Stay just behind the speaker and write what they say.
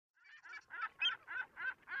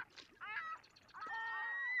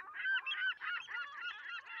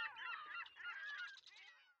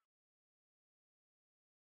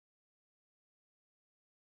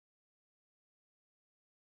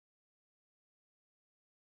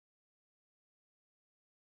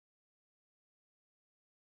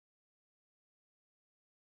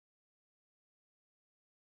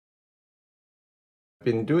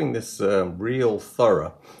Been doing this real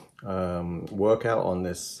thorough workout on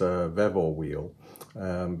this Vevor wheel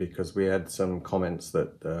because we had some comments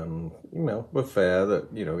that were fair, that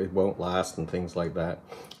it won't last and things like that.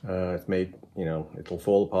 It's made, it'll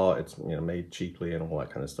fall apart, it's made cheaply and all that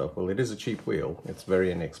kind of stuff. Well, it is a cheap wheel, it's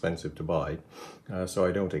very inexpensive to buy, so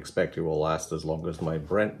I don't expect it will last as long as my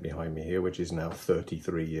Brent behind me here, which is now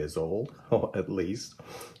 33 years old, or at least.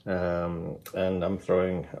 And I'm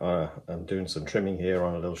doing some trimming here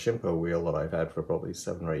on a little Shimpo wheel that I've had for probably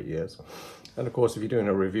 7 or 8 years. And of course, if you're doing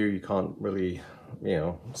a review, you can't really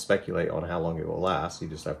speculate on how long it will last. You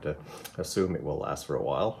just have to assume it will last for a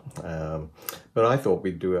while. But I thought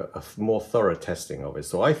we'd do a more thorough testing of it.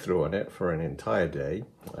 So I threw on it for an entire day,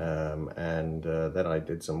 and then I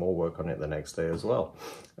did some more work on it the next day as well.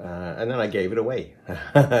 And then I gave it away.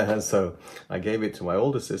 So I gave it to my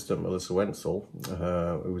old assistant, Melissa Wenzel,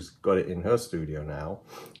 who's got it in her studio now.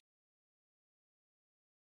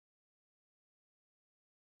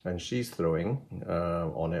 And she's throwing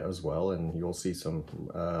on it as well, and you'll see some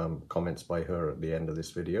comments by her at the end of this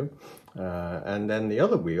video. And then the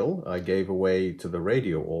other wheel I gave away to the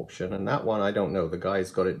radio auction, and that one I don't know, the guy's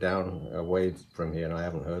got it down away from here and I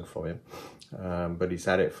haven't heard from him. But he's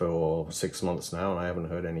had it for 6 months now and I haven't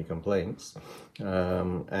heard any complaints.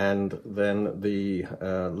 And then the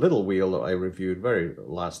little wheel that I reviewed very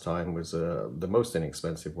last time was the most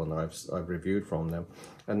inexpensive one that I've reviewed from them,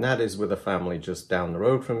 and that is with a family just down the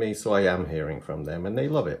road from me, so I am hearing from them and they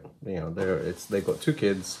love it. They've got 2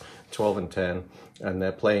 kids, 12 and 10, and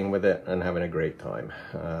they're playing with it and having a great time.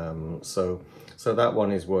 So that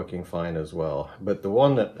one is working fine as well. But the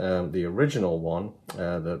one that, the original one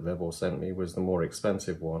that Vevor sent me was the more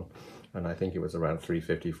expensive one, and I think it was around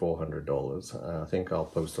 $350, $400. I think I'll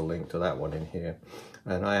post a link to that one in here.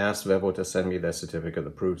 And I asked Vevor to send me their certificate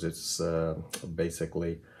that proves it's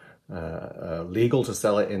basically legal to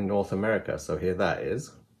sell it in North America. So here that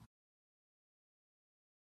is.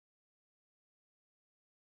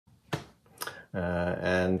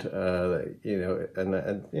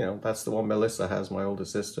 That's the one Melissa has, my old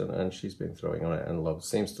assistant, and she's been throwing on it and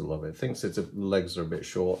seems to love it. Thinks its legs are a bit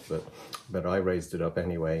short, but I raised it up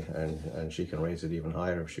anyway, and she can raise it even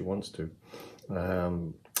higher if she wants to.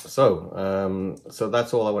 So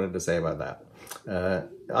that's all I wanted to say about that.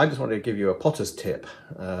 I just wanted to give you a potter's tip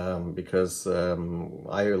because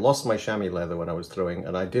I lost my chamois leather when I was throwing,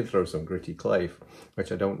 and I did throw some gritty clay,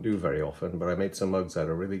 which I don't do very often, but I made some mugs out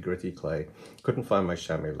of really gritty clay. Couldn't find my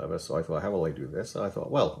chamois leather, so I thought, how will I do this? And I thought,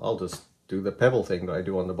 well, I'll just do the pebble thing that I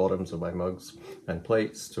do on the bottoms of my mugs and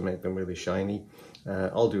plates to make them really shiny.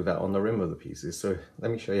 I'll do that on the rim of the pieces, so let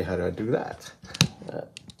me show you how to do that.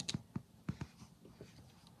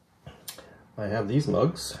 I have these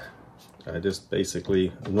mugs. I just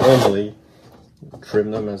basically normally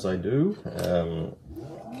trim them as I do.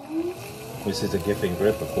 This is a Giffing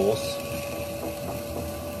grip, of course,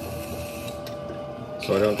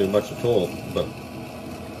 so I don't do much at all, but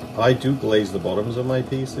I do glaze the bottoms of my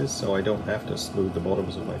pieces, so I don't have to smooth the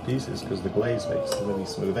bottoms of my pieces because the glaze makes them really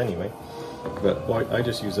smooth anyway. But I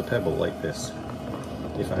just use a pebble like this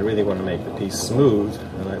if I really want to make the piece smooth,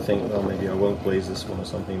 and I think, well, maybe I won't glaze this one or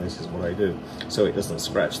something. This is what I do, so it doesn't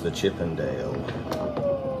scratch the Chippendale.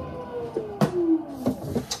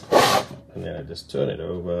 And then I just turn it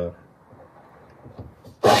over,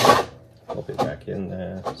 pop it back in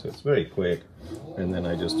there, so it's very quick, and then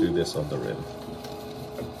I just do this on the rim.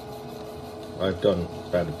 I've done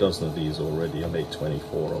about a dozen of these already. I made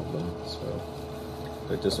 24 of them, so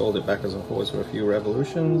I just hold it backwards and forwards for a few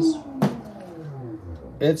revolutions.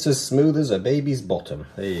 It's as smooth as a baby's bottom.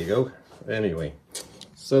 There you go. Anyway,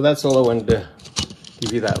 so that's all I wanted to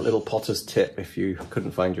give you, that little potter's tip. If you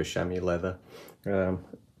couldn't find your chamois leather,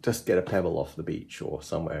 just get a pebble off the beach or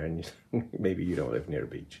somewhere, and maybe you don't live near a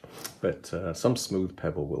beach, but some smooth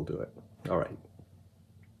pebble will do it. All right.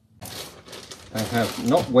 I have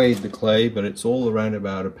not weighed the clay, but it's all around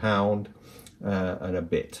about 1 pound and a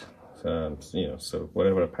bit. So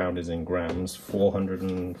whatever a pound is in grams,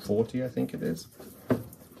 440 I think it is.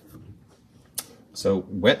 So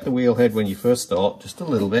wet the wheel head when you first start, just a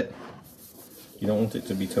little bit. You don't want it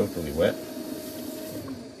to be totally wet,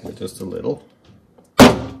 but just a little.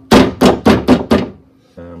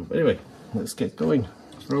 But anyway, let's get going.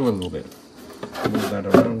 Throw a little bit. Move that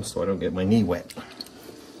around so I don't get my knee wet.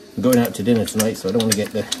 I'm going out to dinner tonight, so I don't want to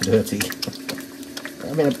get dirty.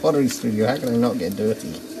 I'm in a pottery studio, how can I not get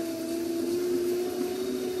dirty?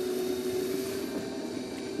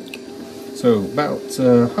 So about,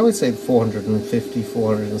 I would say 450,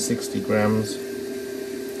 460 grams.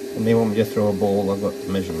 And they want me to throw a ball. I've got the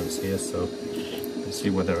measurements here, so let's see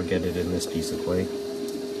whether I get it in this piece of clay.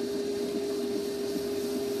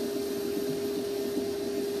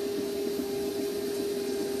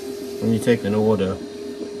 when you take an order,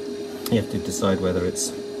 you have to decide whether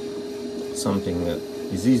it's something that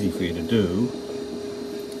is easy for you to do,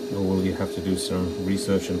 or will you have to do some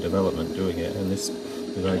research and development doing it. And this,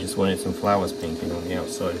 the guy just wanted some flowers painted on the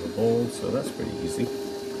outside of the ball, so that's pretty easy.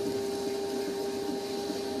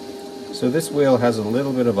 So this wheel has a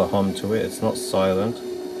little bit of a hum to it. It's not silent.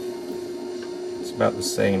 It's about the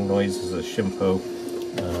same noise as a Shimpo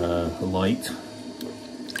light.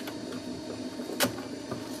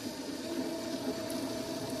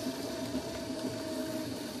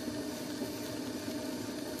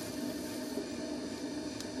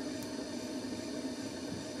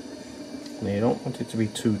 Now you don't want it to be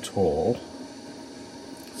too tall.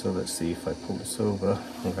 So let's see if I pull this over.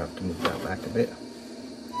 I'll have to move that back a bit.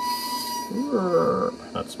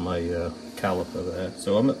 That's my caliper there.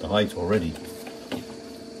 So I'm at the height already.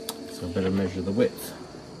 So I better measure the width.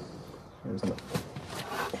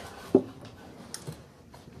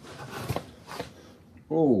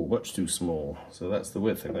 Oh, much too small. So that's the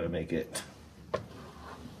width I've got to make it.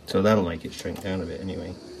 So that'll make it shrink down a bit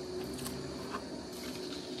anyway.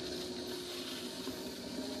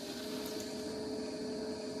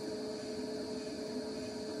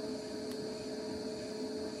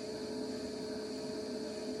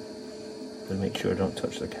 To make sure I don't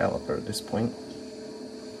touch the caliper at this point.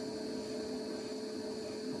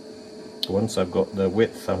 Once I've got the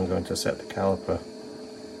width, I'm going to set the caliper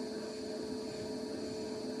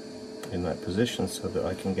in that position so that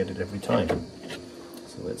I can get it every time.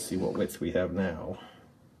 So let's see what width we have now.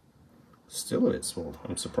 Still a bit small.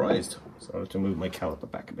 I'm surprised. So I have to move my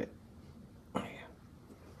caliper back a bit.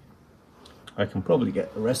 I can probably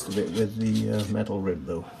get the rest of it with the metal rib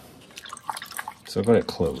though. So I've got it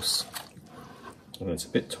close. And it's a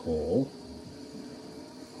bit tall.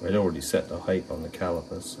 I'd already set the height on the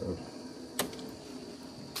caliper, so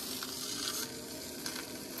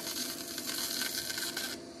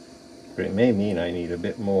but it may mean I need a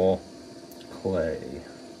bit more clay.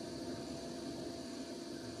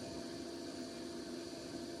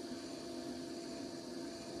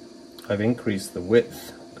 I've increased the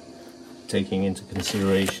width, taking into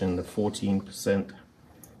consideration the 14%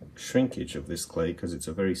 shrinkage of this clay because it's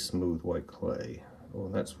a very smooth white clay. Oh,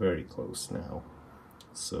 that's very close now.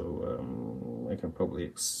 So I can probably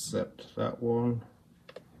accept that one.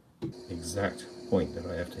 Exact point that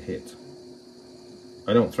I have to hit.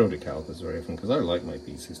 I don't throw the calipers very often because I like my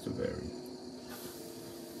pieces to vary.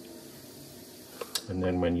 And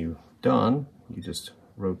then when you're done, you just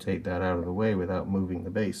rotate that out of the way without moving the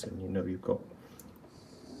base, and you know you've got.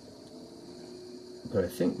 But I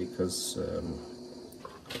think because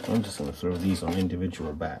I'm just going to throw these on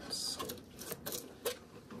individual bats.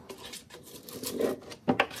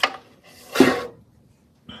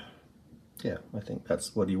 Yeah, I think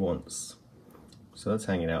that's what he wants. So that's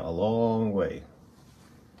hanging out a long way.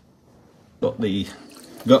 Got the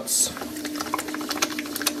guts.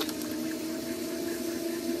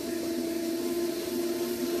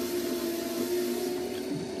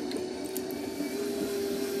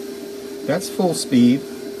 That's full speed,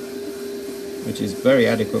 which is very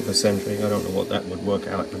adequate for centering. I don't know what that would work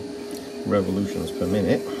out in revolutions per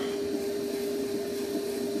minute.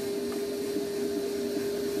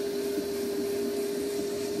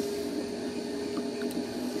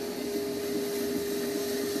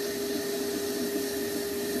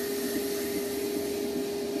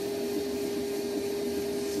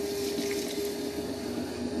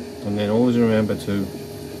 And then always remember to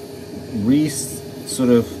sort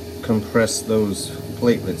of compress those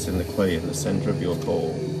platelets in the clay in the center of your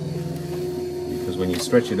bowl, because when you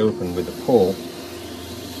stretch it open with a pull,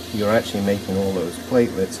 you're actually making all those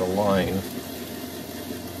platelets align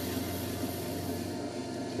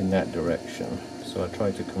in that direction. So I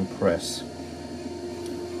try to compress.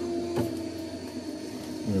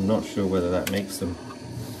 And I'm not sure whether that makes them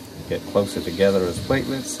get closer together as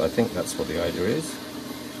platelets. I think that's what the idea is.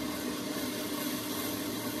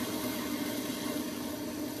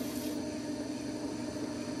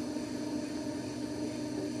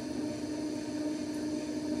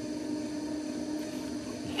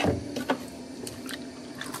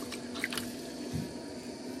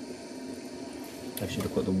 I should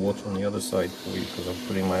have put the water on the other side for you because I'm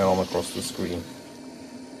putting my arm across the screen.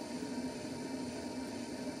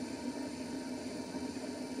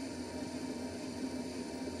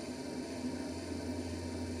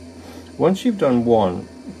 Once you've done one,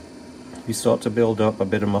 you start to build up a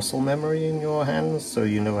bit of muscle memory in your hands, so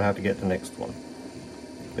you know how to get the next one.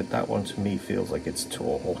 But that one to me feels like it's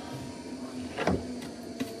tall. I'm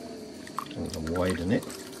going to widen it,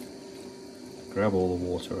 grab all the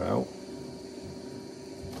water out.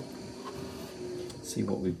 see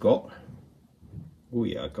what we've got. Oh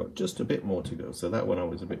yeah, I've got just a bit more to go. So that one I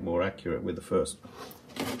was a bit more accurate with the first.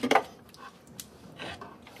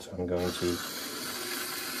 So I'm going to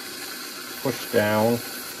push down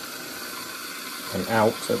and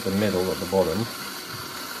out at the middle at the bottom.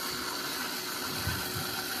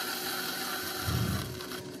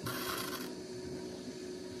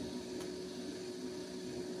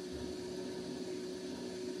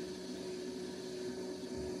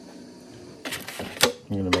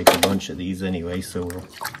 I'm going to make a bunch of these anyway, so we'll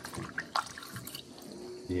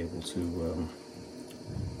be able to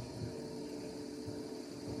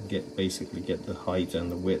basically get the height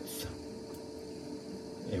and the width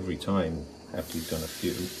every time after you've done a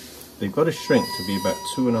few. They've got to shrink to be about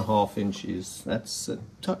 2.5 inches. That's a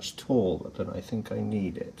touch taller than I think I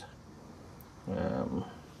need it. Let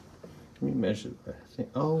me measure.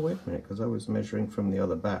 Oh wait a minute, because I was measuring from the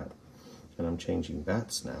other bat. And I'm changing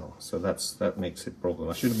bats now, so that makes it a problem.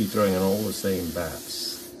 I shouldn't be throwing in all the same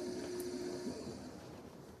bats.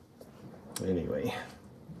 Anyway,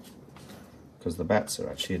 because the bats are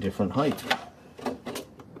actually a different height.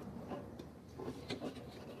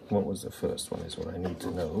 What was the first one is what I need to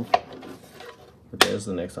know. But there's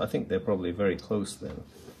the next. I think they're probably very close then.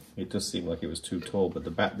 It does seem like it was too tall, but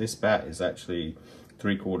this bat is actually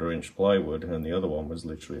 3/4 inch plywood, and the other one was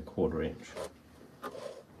literally 1/4 inch.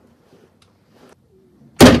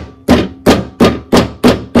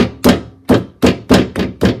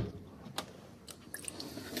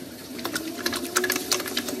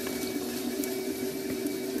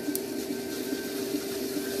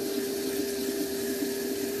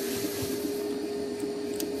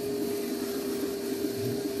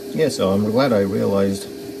 Yeah, so I'm glad I realized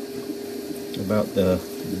about the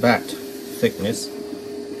bat thickness.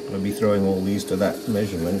 I'd be throwing all these to that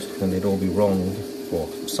measurement and they'd all be wrong, or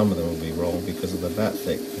some of them will be wrong because of the bat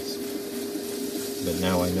thickness. But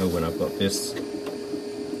now I know when I've got this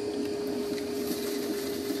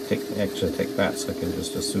extra thick bats, I can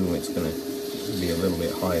just assume it's going to be a little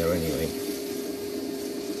bit higher anyway.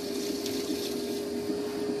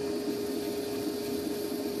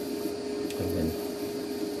 And then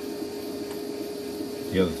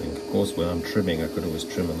the other thing, of course, when I'm trimming, I could always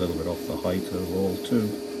trim a little bit off the height overall too.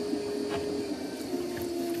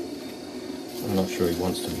 I'm not sure he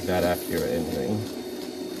wants to be that accurate anyway.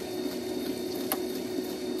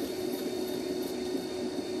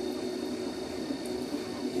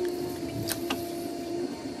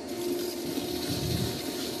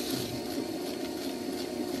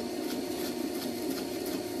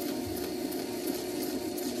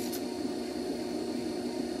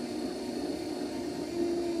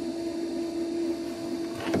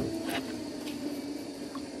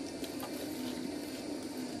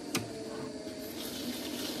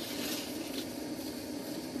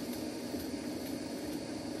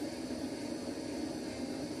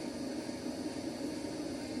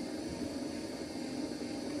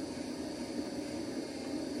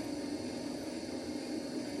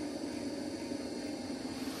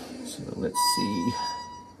 So let's see,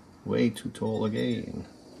 way too tall again.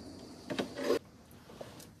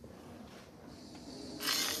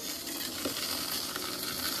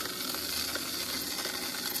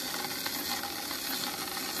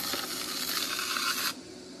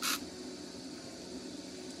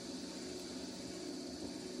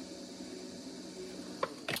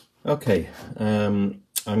 Okay, I'm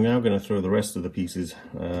now going to throw the rest of the pieces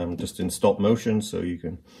just in stop motion so you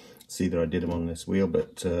can see that I did them on this wheel.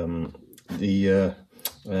 But the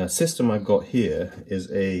system I've got here is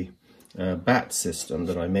a bat system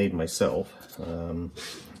that I made myself.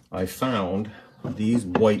 I found these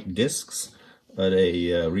white discs at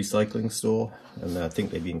a recycling store, and I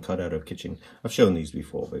think they've been cut out of kitchen. I've shown these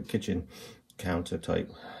before, but kitchen counter type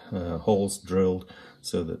holes drilled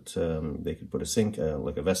so that they could put a sink,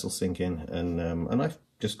 like a vessel sink in, and I've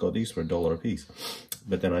just got these for $1 a piece.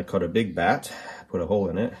 But then I cut a big bat, put a hole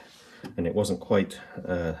in it, and it wasn't quite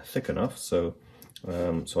thick enough, so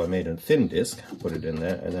I made a thin disc, put it in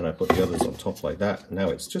there, and then I put the others on top like that. Now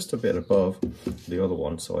it's just a bit above the other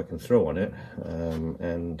one, so I can throw on it,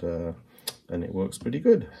 and it works pretty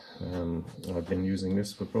good. I've been using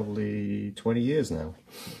this for probably 20 years now,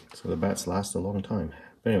 so the bats last a long time.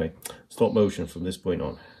 But anyway, stop motion from this point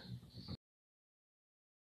on.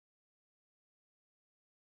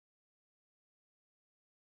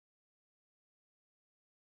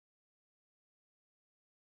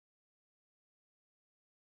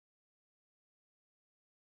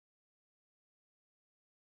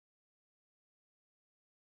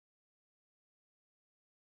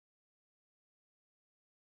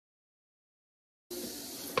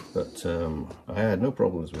 But I had no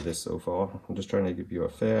problems with this so far. I'm just trying to give you a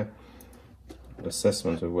fair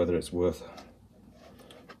assessment of whether it's worth,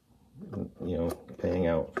 you know, paying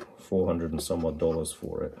out $400 and some odd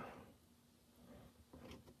for it.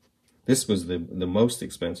 This was the most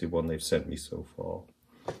expensive one they've sent me so far.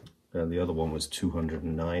 And the other one was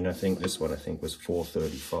 $209, I think. This one I think was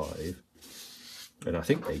 $435. And I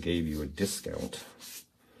think they gave you a discount,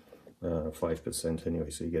 5% anyway,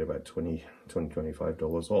 so you get about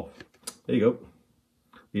 $25 off. There you go.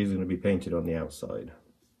 These are going to be painted on the outside.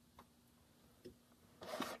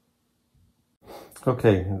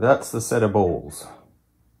 Okay, that's the set of bowls,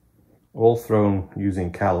 all thrown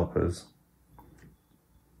using calipers.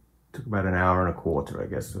 Took about an hour and a quarter, I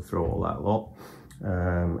guess, to throw all that lot.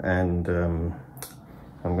 I'm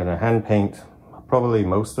going to hand paint probably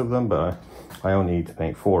most of them, but I only need to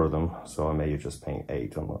paint 4 of them, so I may just paint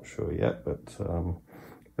 8. I'm not sure yet, but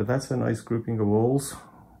that's a nice grouping of bowls.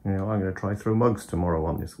 You know, I'm going to try throw mugs tomorrow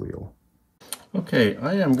on this wheel. Okay,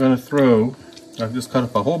 I am going to throw. I've just cut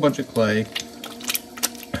up a whole bunch of clay.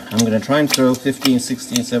 I'm going to try and throw 15,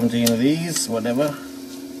 16, 17 of these, whatever.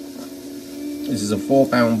 This is a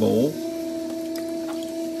 4-pound bowl.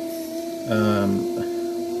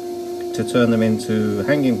 To turn them into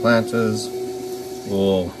hanging planters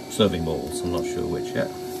or serving bowls. I'm not sure which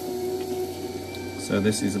yet. So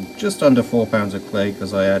this is just under 4 pounds of clay,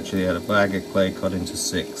 because I actually had a bag of clay cut into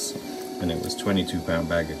 6, and it was 22-pound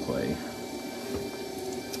bag of clay.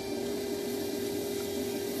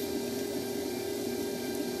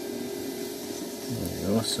 There you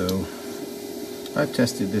go. So I've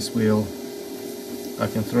tested this wheel. I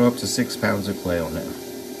can throw up to 6 pounds of clay on it.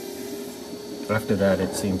 After that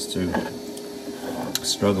it seems to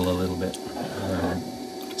struggle a little bit,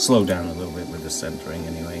 slow down a little bit with the centering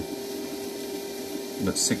anyway.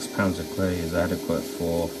 But 6 pounds of clay is adequate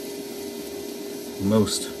for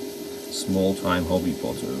most small-time hobby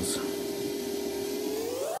potters.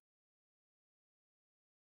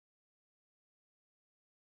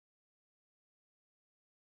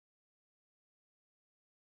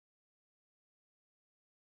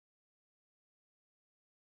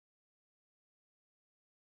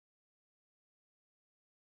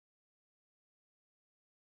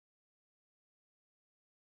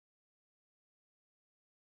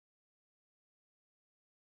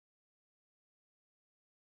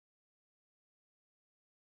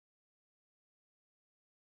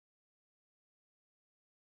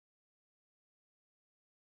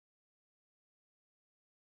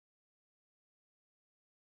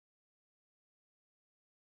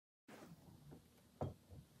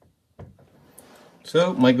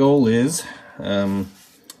 So my goal is to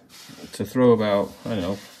throw about, I don't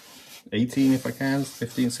know, 18 if I can,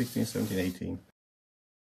 15, 16, 17, 18.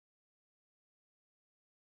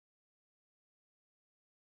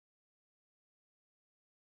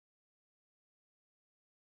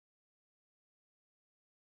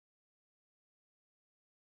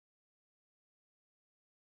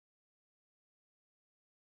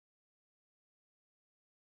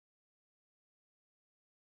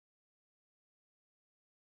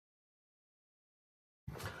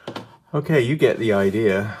 Okay, you get the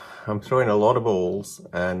idea. I'm throwing a lot of bowls,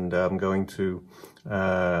 and I'm going to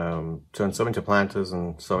turn some into planters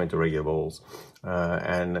and some into regular bowls.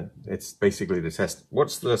 And it's basically to test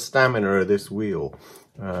what's the stamina of this wheel.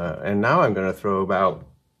 And now I'm going to throw about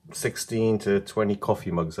 16 to 20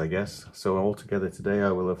 coffee mugs, I guess. So altogether today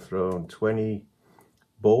I will have thrown 20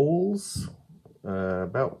 bowls,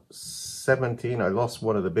 about 17. I lost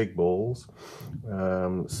one of the big bowls,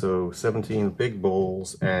 so 17 big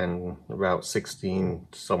bowls and about 16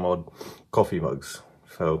 some odd coffee mugs,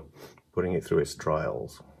 so putting it through its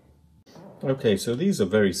trials. Okay, so these are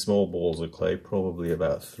very small balls of clay, probably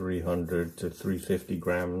about 300 to 350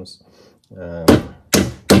 grams.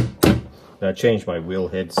 I changed my wheel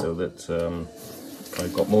head so that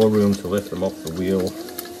I've got more room to lift them off the wheel,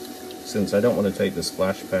 since I don't want to take the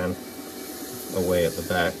splash pan away at the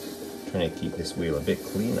back. I'm trying to keep this wheel a bit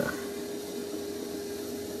cleaner.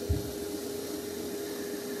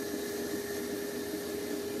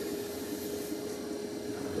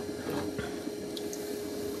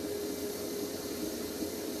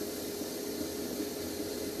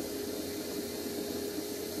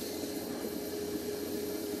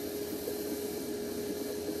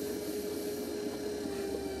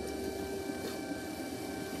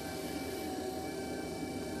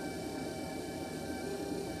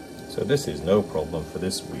 So this is no problem for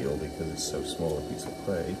this wheel because it's so small a piece of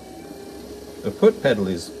clay. The foot pedal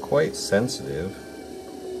is quite sensitive.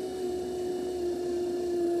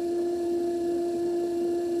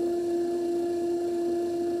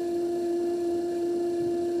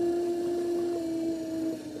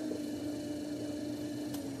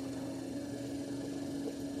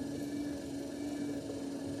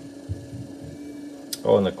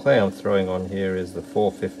 Oh, and the clay I'm throwing on here is the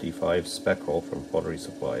 455 speckle from Pottery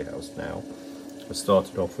Supply House now. I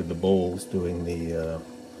started off with the bowls doing the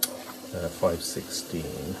 516.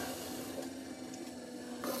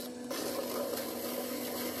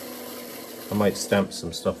 I might stamp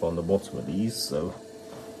some stuff on the bottom of these, so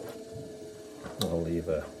I'll leave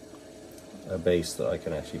a base that I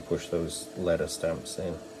can actually push those letter stamps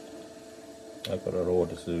in. I've got an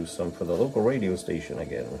order to do some for the local radio station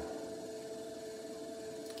again.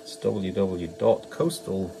 It's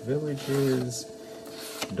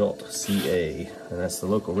www.coastalvillages.ca, and that's the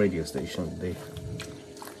local radio station. They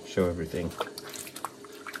show everything.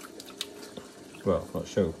 Well, not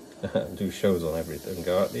show, do shows on everything,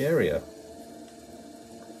 go out the area.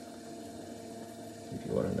 If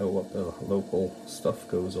you want to know what the local stuff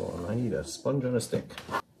goes on. I need a sponge on a stick.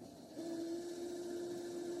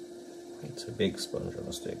 It's a big sponge on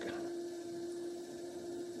a stick.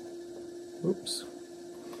 Oops.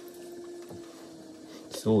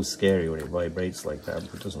 It's always scary when it vibrates like that,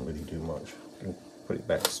 but it doesn't really do much. You can put it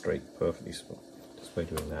back straight perfectly just by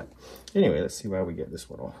doing that. Anyway, let's see how we get this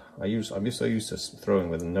one off. I'm just so used to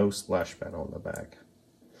throwing with no splash pan on the back,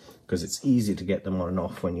 because it's easy to get them on and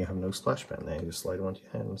off when you have no splash pan there. You just slide them onto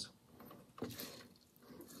your hands.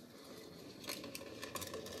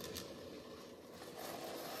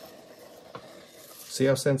 See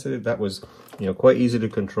how sensitive that was? You know, quite easy to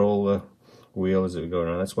control the wheel as it was going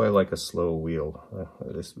on. That's why I like a slow wheel.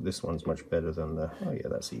 This one's much better than the, oh yeah,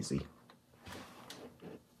 that's easy.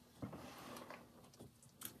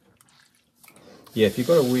 Yeah, if you've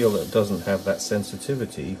got a wheel that doesn't have that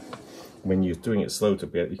sensitivity, when you're doing it slow to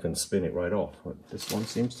bit, you can spin it right off. But this one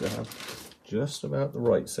seems to have just about the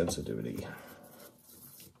right sensitivity.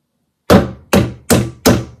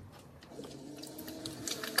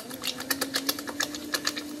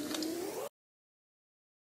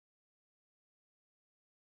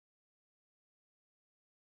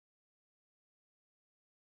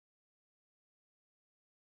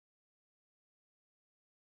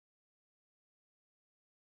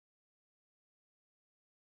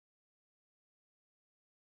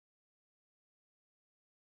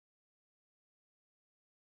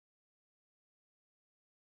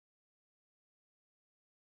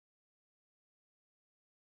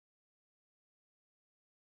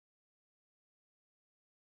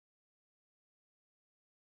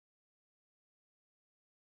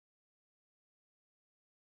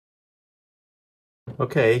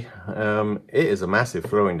 Okay, it is a massive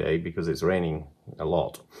throwing day because it's raining a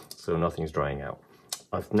lot, so nothing's drying out.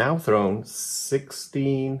 I've now thrown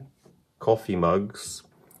 16 coffee mugs,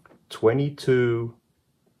 22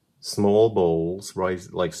 small bowls,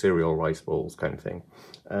 like cereal rice bowls kind of thing,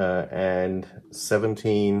 and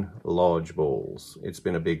 17 large bowls. It's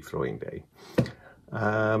been a big throwing day.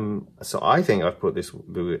 So I think I've put this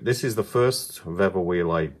is the first Vevor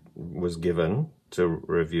wheel I was given to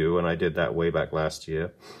review, and I did that way back last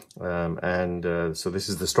year. So this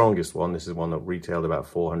is the strongest one. This is one that retailed about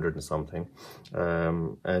 400 and something.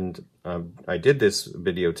 I did this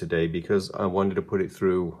video today because I wanted to put it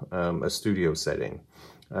through a studio setting.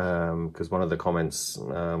 Because one of the comments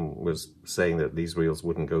was saying that these reels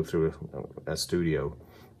wouldn't go through a studio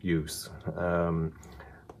use.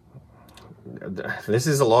 This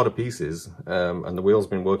is a lot of pieces, and the wheel's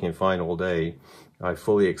been working fine all day. I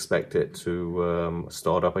fully expect it to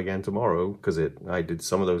start up again tomorrow, because I did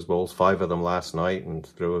some of those bowls, 5 of them last night, and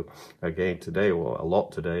threw again today, or a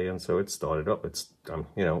lot today, and so it started up. It's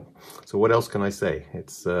you know, so what else can I say?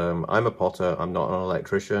 It's I'm a potter. I'm not an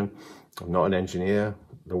electrician. I'm not an engineer.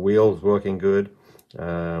 The wheel's working good,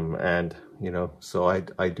 and you know, so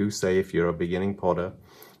I do say, if you're a beginning potter,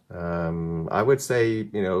 I would say,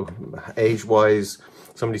 you know, age-wise,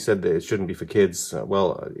 somebody said that it shouldn't be for kids.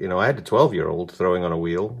 Well, you know, I had a 12-year-old throwing on a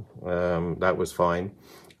wheel. That was fine.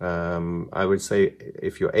 I would say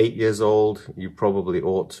if you're 8 years old, you probably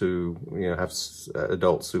ought to, you know, have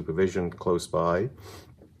adult supervision close by.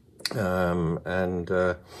 But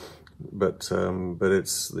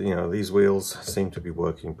it's, you know, these wheels seem to be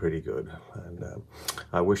working pretty good. And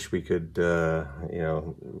I wish we could, you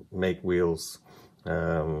know, make wheels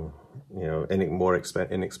you know, any more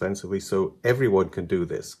inexpensively, so everyone can do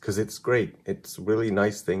this, because it's great. It's a really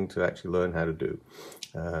nice thing to actually learn how to do.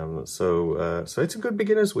 So it's a good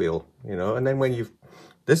beginner's wheel, you know. And then when you've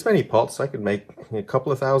this many pots, I could make a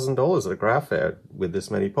couple of $1,000s at a craft fair with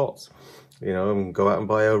this many pots, you know, and go out and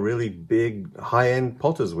buy a really big high-end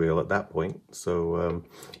potter's wheel at that point. So,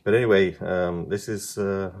 but anyway, this is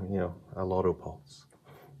you know, a lot of pots.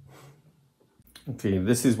 Okay,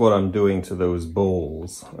 this is what I'm doing to those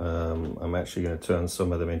bowls. I'm actually going to turn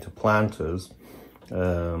some of them into planters,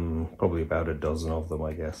 probably about a dozen of them,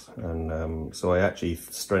 I guess. And so I actually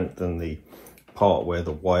strengthened the part where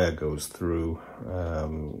the wire goes through,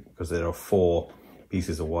 because there are 4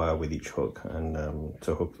 pieces of wire with each hook, and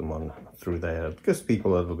to hook them on through there, it gives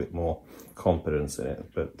people a little bit more confidence in it.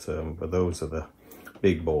 But those are the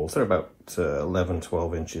big balls. They're about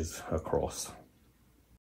 11-12 inches across.